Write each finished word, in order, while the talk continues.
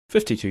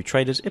52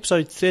 Traders,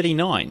 episode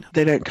 39.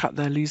 They don't cut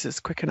their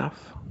losers quick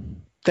enough.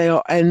 They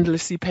are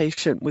endlessly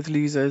patient with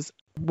losers,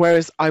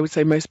 whereas I would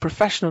say most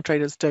professional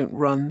traders don't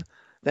run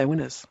their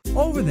winners.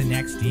 Over the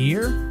next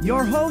year,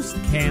 your host,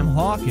 Cam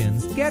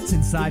Hawkins, gets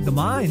inside the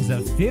minds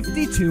of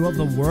 52 of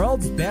the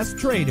world's best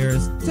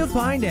traders to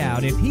find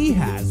out if he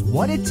has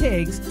what it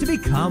takes to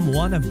become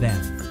one of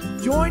them.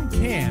 Join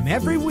Cam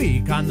every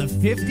week on the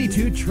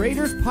 52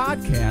 Traders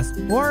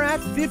podcast or at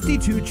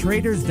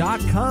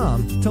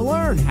 52traders.com to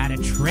learn how to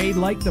trade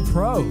like the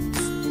pros.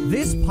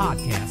 This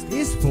podcast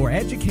is for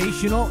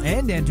educational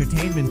and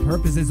entertainment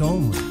purposes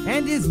only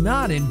and is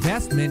not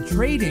investment,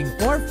 trading,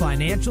 or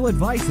financial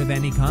advice of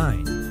any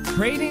kind.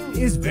 Trading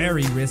is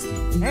very risky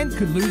and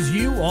could lose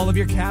you all of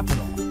your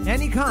capital.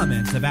 Any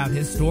comments about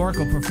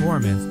historical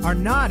performance are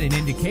not an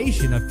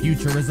indication of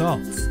future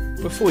results.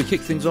 Before we kick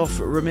things off,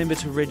 remember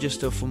to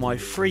register for my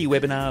free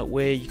webinar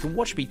where you can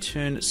watch me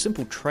turn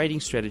simple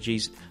trading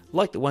strategies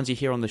like the ones you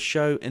hear on the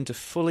show into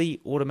fully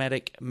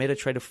automatic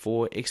MetaTrader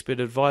 4 expert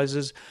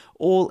advisors,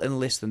 all in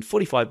less than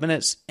 45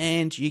 minutes,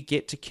 and you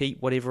get to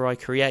keep whatever I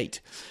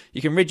create.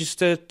 You can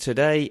register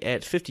today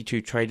at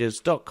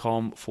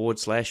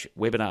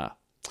 52traders.com/webinar.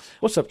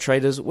 What's up,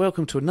 traders?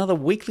 Welcome to another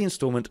weekly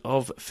installment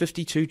of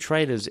 52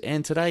 Traders,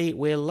 and today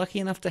we're lucky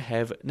enough to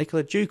have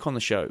Nicola on the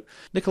show.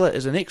 Nicola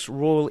is an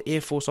ex-Royal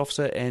Air Force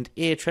officer and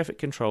air traffic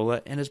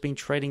controller and has been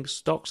trading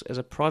stocks as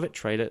a private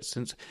trader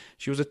since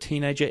she was a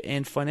teenager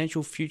and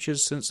financial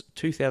futures since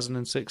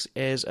 2006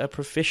 as a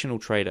professional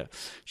trader.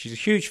 She's a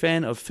huge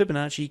fan of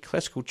Fibonacci,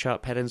 classical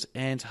chart patterns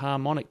and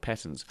harmonic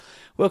patterns.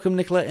 Welcome,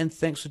 Nicola, and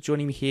thanks for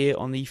joining me here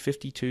on the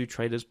 52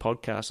 Traders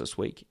podcast this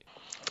week.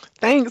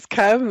 Thanks,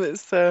 Cam.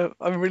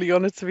 I'm really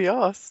honoured to be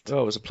asked.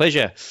 Oh, it was a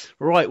pleasure.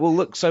 Right, well,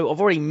 look, so I've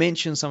already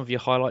mentioned some of your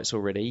highlights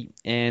already,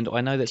 and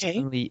I know that's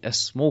only a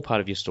small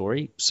part of your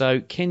story.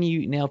 So can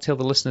you now tell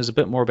the listeners a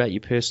bit more about you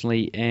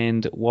personally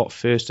and what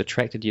first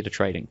attracted you to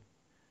trading?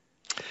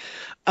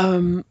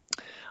 I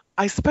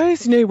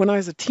suppose, when I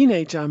was a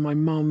teenager, my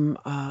mum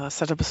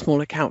set up a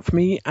small account for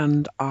me,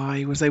 and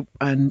I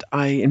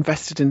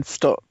invested in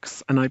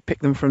stocks, and I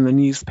picked them from the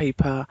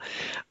newspaper,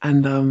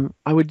 and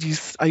I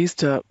used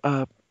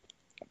to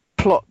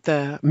plot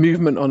their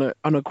movement on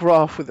a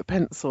graph with a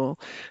pencil.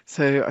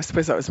 So I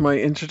suppose that was my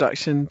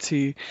introduction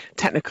to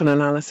technical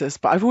analysis.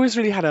 But I've always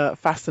really had a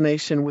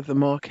fascination with the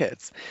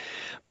markets.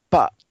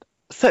 But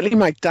certainly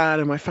my dad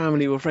and my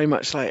family were very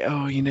much like,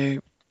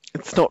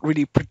 it's not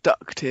really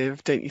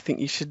productive. Don't you think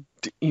you should,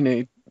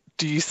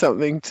 do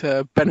something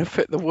to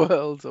benefit the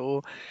world?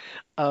 Or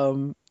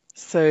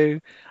so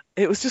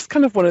it was just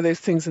kind of one of those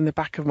things in the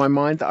back of my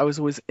mind that I was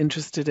always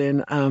interested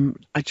in.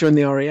 I joined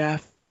the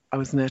RAF. I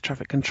was an air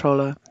traffic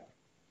controller.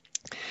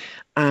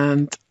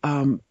 And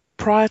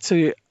prior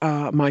to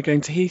my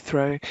going to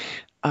Heathrow,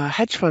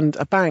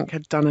 a bank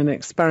had done an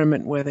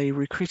experiment where they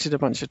recruited a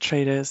bunch of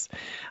traders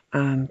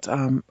and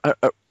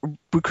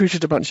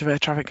recruited a bunch of air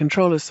traffic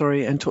controllers,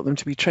 and taught them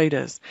to be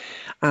traders.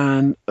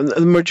 And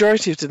the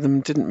majority of them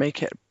didn't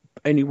make it.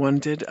 Only one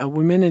did, a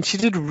woman, and she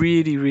did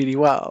really, really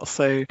well.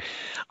 So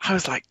I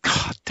was like,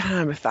 God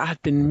damn, if that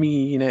had been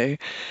me,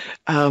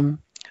 And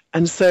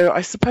so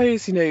I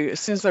suppose, as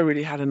soon as I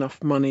really had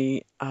enough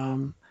money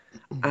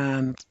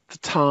and the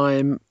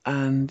time,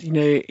 and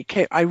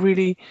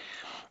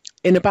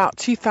in about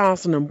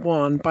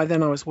 2001, by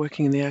then I was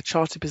working in the air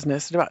charter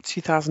business. In about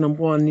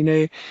 2001,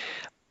 the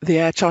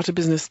air charter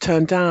business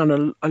turned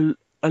down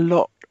a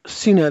lot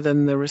sooner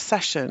than the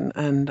recession,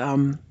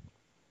 and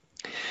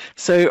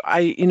so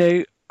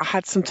I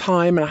had some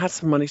time and I had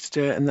some money to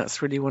do it, and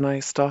that's really when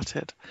I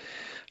started.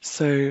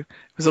 So it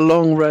was a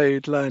long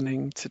road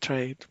learning to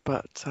trade,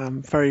 but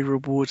very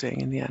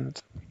rewarding in the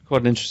end.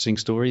 Quite an interesting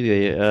story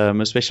there,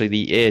 especially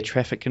the air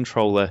traffic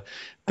controller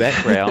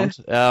background.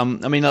 I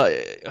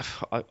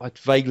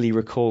vaguely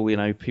recall,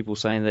 people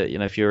saying that,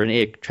 if you're an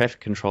air traffic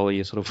controller,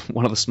 you're sort of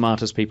one of the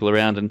smartest people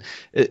around. And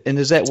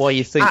is that why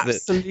you think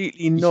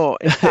Absolutely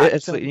not. In fact,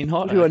 absolutely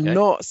not. People who are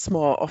not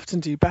smart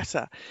often do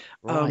better.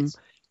 Right.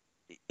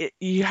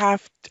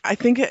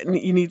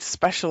 You need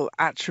special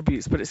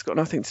attributes, but it's got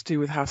nothing to do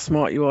with how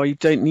smart you are. You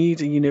don't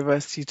need a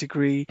university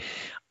degree.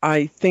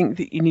 I think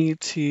that you need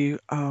to,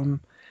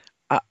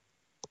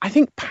 I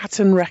think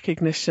pattern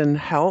recognition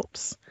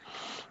helps.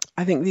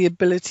 I think the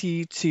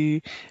ability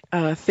to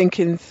think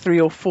in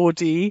 3 or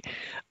 4D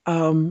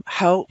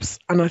helps.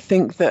 And I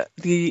think that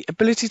the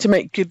ability to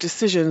make good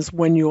decisions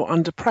when you're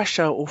under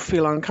pressure or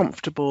feel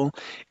uncomfortable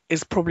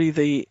is probably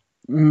the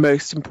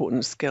most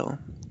important skill.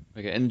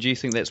 Okay, and do you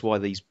think that's why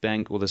this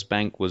bank was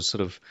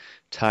sort of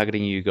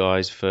targeting you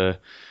guys for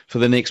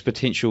the next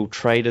potential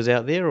traders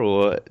out there,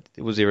 or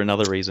was there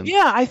another reason?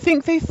 Yeah, I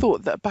think they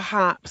thought that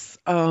perhaps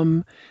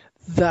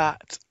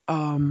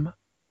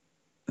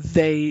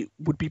they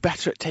would be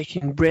better at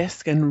taking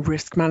risk and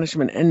risk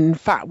management. And in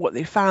fact, what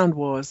they found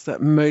was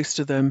that most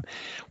of them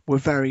were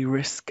very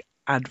risk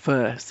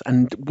adverse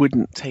and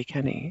wouldn't take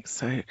any.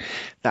 So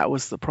that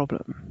was the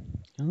problem.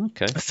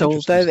 Okay. So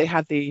although they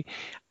had the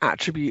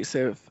attributes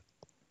of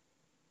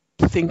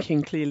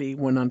thinking clearly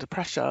when under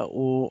pressure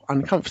or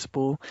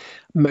uncomfortable,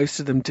 most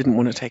of them didn't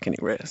want to take any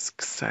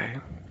risks. So,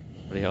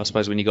 Yeah, I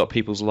suppose when you got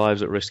people's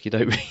lives at risk, you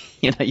don't,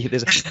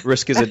 there's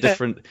risk is a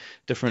different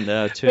term.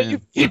 I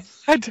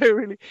don't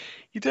really,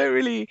 you don't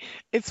really.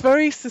 It's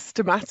very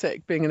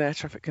systematic being an air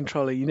traffic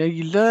controller.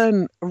 You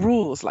learn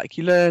rules, like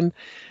you learn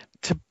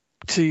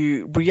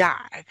to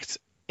react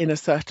in a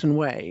certain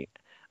way.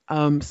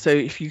 So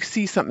if you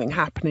see something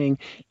happening,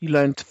 you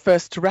learn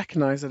first to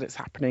recognize that it's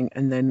happening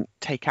and then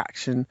take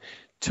action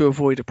to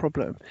avoid a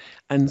problem.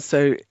 And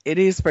so it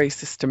is very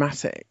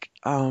systematic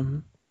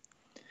in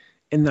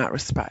that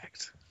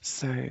respect.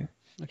 So,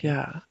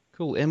 yeah.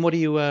 Cool. And what do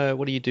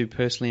you do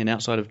personally and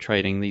outside of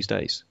trading these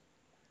days?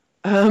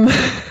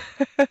 I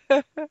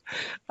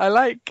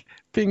like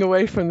being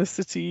away from the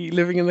city,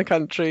 living in the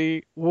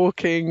country,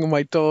 walking,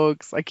 my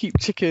dogs. I keep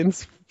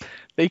chickens.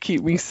 They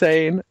keep me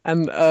sane,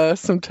 and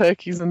some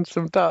turkeys and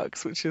some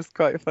ducks, which is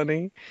quite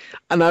funny.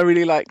 And I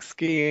really like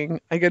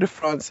skiing. I go to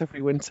France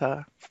every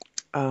winter.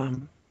 Yeah,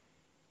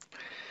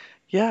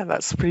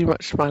 that's pretty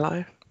much my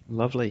life.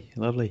 Lovely,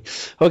 lovely.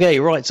 Okay,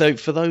 right, so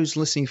for those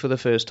listening for the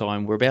first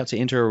time, we're about to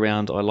enter a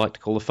round I like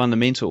to call the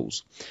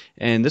fundamentals.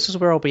 And this is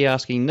where I'll be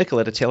asking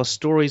Nicola to tell us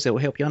stories that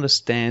will help you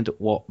understand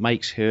what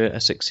makes her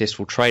a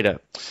successful trader.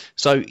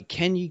 So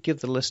can you give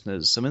the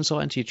listeners some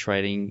insight into your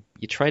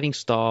trading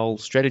style,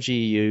 strategy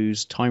you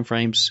use,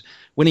 timeframes,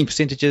 winning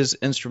percentages,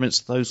 instruments,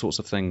 those sorts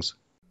of things?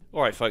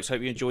 All right, folks,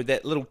 hope you enjoyed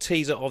that little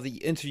teaser of the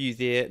interview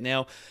there.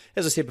 Now,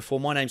 as I said before,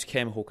 my name's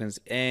Cam Hawkins,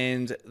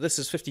 and this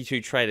is 52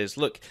 Traders.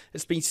 Look,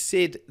 it's been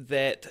said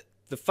that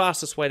the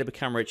fastest way to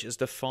become rich is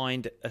to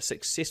find a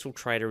successful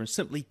trader and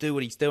simply do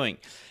what he's doing.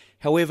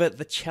 However,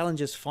 the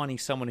challenge is finding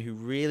someone who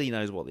really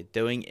knows what they're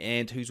doing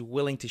and who's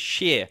willing to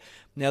share.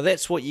 Now,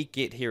 that's what you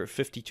get here at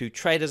 52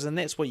 Traders, and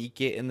that's what you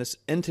get in this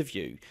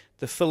interview,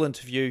 the full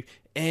interview,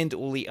 and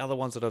all the other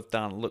ones that I've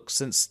done. Look,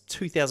 since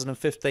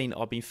 2015,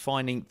 I've been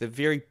finding the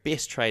very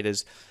best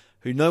traders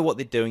who know what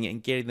they're doing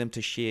and getting them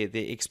to share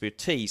their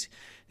expertise.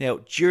 Now,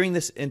 during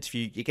this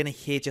interview, you're going to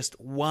hear just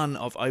one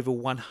of over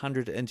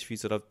 100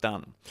 interviews that I've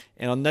done,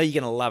 and I know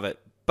you're going to love it,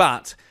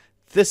 but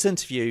this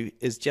interview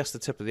is just the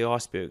tip of the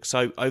iceberg.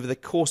 So over the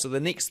course of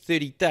the next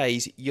 30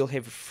 days, you'll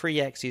have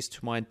free access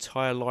to my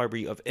entire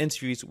library of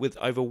interviews with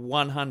over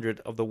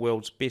 100 of the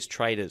world's best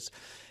traders.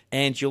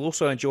 And you'll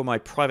also enjoy my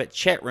private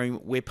chat room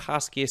where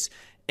past guests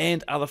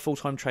and other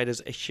full-time traders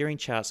are sharing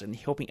charts and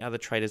helping other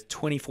traders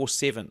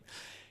 24/7.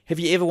 Have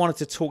you ever wanted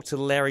to talk to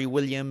Larry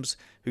Williams,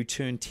 who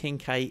turned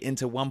 10K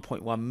into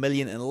 1.1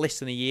 million in less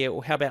than a year?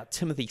 Or how about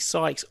Timothy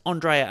Sykes,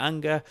 Andrea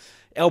Unger,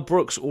 Al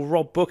Brooks, or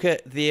Rob Booker?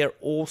 They're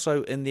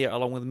also in there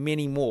along with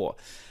many more.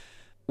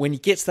 When you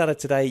get started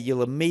today,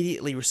 you'll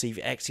immediately receive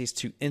access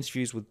to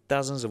interviews with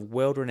dozens of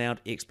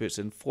world-renowned experts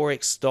in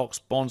Forex, stocks,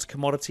 bonds,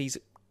 commodities,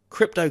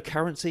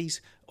 cryptocurrencies,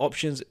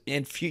 options,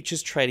 and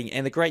futures trading.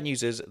 And the great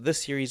news is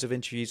this series of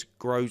interviews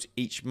grows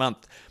each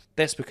month.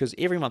 That's because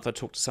every month I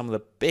talk to some of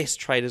the best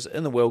traders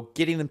in the world,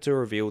 getting them to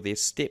reveal their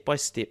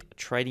step-by-step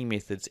trading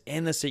methods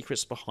and the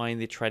secrets behind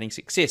their trading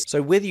success.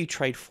 So whether you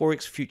trade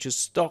Forex, futures,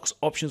 stocks,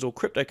 options, or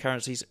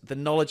cryptocurrencies, the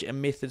knowledge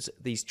and methods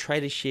these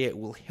traders share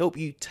will help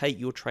you take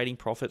your trading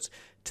profits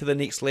to the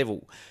next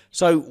level.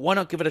 So why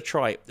not give it a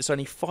try? It's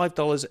only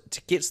 $5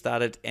 to get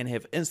started and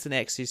have instant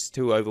access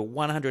to over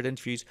 100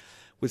 interviews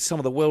with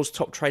some of the world's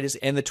top traders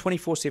and the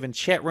 24/7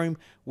 chat room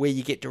where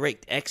you get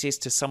direct access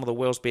to some of the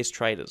world's best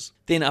traders.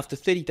 Then after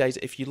 30 days,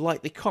 if you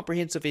like the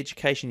comprehensive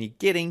education you're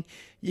getting,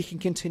 you can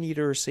continue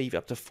to receive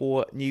up to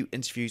 4 new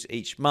interviews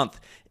each month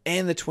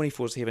and the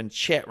 24/7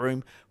 chat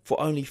room for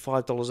only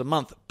 $5 a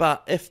month.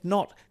 But if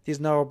not, there's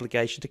no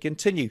obligation to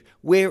continue.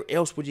 Where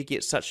else would you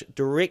get such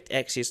direct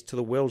access to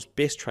the world's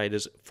best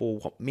traders for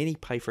what many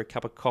pay for a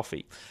cup of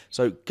coffee?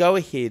 So go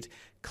ahead,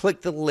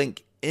 click the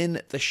link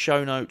in the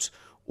show notes,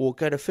 or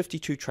go to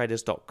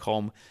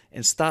 52traders.com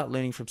and start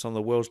learning from some of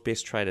the world's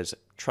best traders.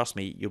 Trust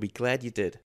me, you'll be glad you did.